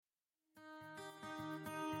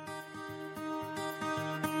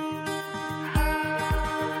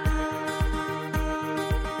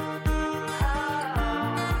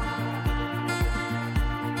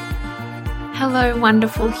Hello,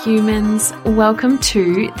 wonderful humans. Welcome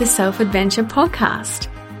to the Self-Adventure Podcast.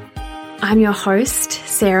 I'm your host,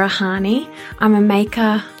 Sarah Harney. I'm a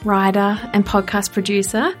maker, writer, and podcast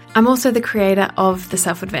producer. I'm also the creator of The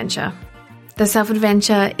Self-Adventure. The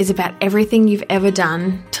Self-Adventure is about everything you've ever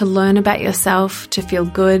done to learn about yourself, to feel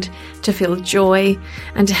good, to feel joy,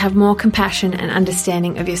 and to have more compassion and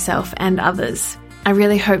understanding of yourself and others. I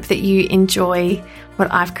really hope that you enjoy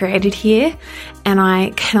what I've created here, and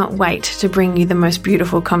I cannot wait to bring you the most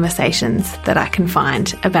beautiful conversations that I can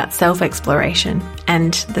find about self-exploration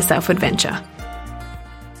and the self-adventure.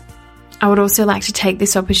 I would also like to take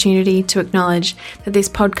this opportunity to acknowledge that this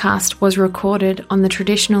podcast was recorded on the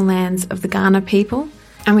traditional lands of the Kaurna people,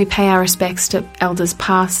 and we pay our respects to elders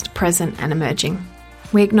past, present, and emerging.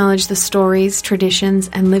 We acknowledge the stories, traditions,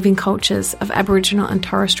 and living cultures of Aboriginal and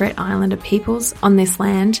Torres Strait Islander peoples on this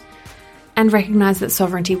land, and recognise that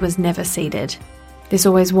sovereignty was never ceded. This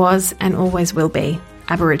always was and always will be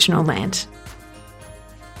Aboriginal land.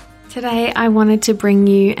 Today I wanted to bring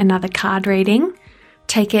you another card reading.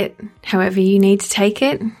 Take it however you need to take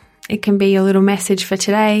it. It can be your little message for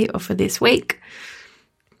today or for this week.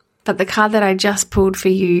 But the card that I just pulled for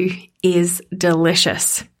you is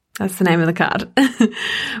Delicious. That's the name of the card.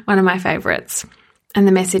 One of my favourites. And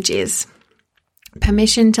the message is: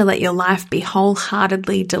 permission to let your life be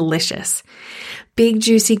wholeheartedly delicious. Big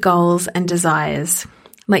juicy goals and desires.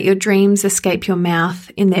 Let your dreams escape your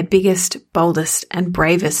mouth in their biggest, boldest and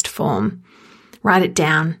bravest form. Write it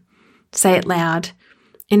down. Say it loud.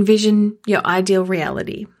 Envision your ideal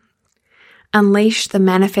reality. Unleash the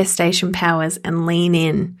manifestation powers and lean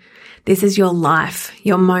in. This is your life,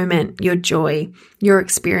 your moment, your joy, your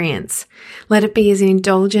experience. Let it be as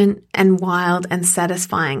indulgent and wild and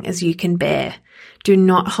satisfying as you can bear. Do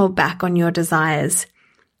not hold back on your desires.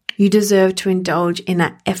 You deserve to indulge in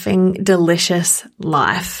an effing delicious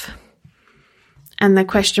life. And the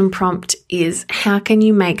question prompt is, how can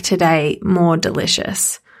you make today more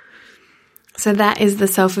delicious? So that is the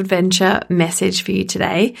Self-Adventure message for you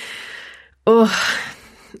today. Oh,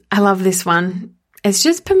 I love this one. It's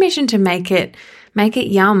just permission to make it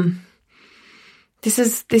yum. This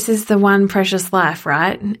is the one precious life,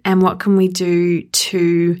 right? And what can we do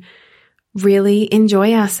to really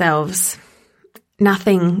enjoy ourselves?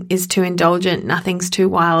 Nothing is too indulgent. Nothing's too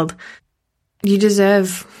wild. You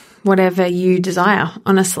deserve whatever you desire,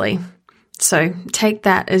 honestly. So take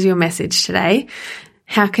that as your message today.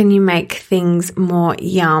 How can you make things more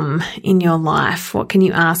yum in your life? What can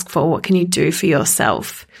you ask for? What can you do for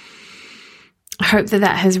yourself? I hope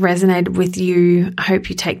that has resonated with you. I hope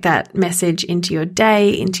you take that message into your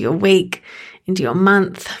day, into your week, into your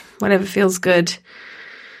month, whatever feels good.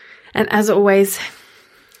 And as always,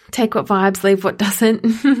 take what vibes, leave what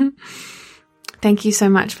doesn't. Thank you so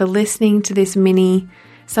much for listening to this mini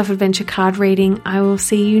Self-Adventure card reading. I will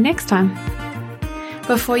see you next time.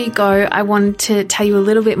 Before you go, I wanted to tell you a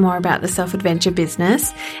little bit more about the Self-Adventure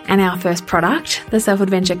business and our first product, the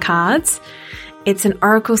Self-Adventure cards. It's an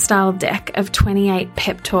oracle-style deck of 28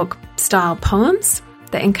 pep talk-style poems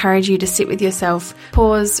that encourage you to sit with yourself,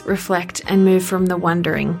 pause, reflect, and move from the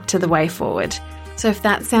wondering to the way forward. So if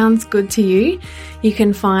that sounds good to you, you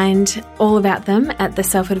can find all about them at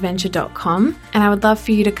theselfadventure.com. And I would love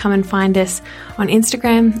for you to come and find us on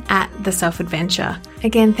Instagram at theselfadventure.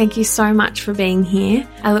 Again, thank you so much for being here.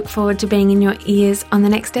 I look forward to being in your ears on the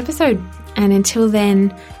next episode. And until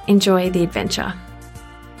then, enjoy the adventure.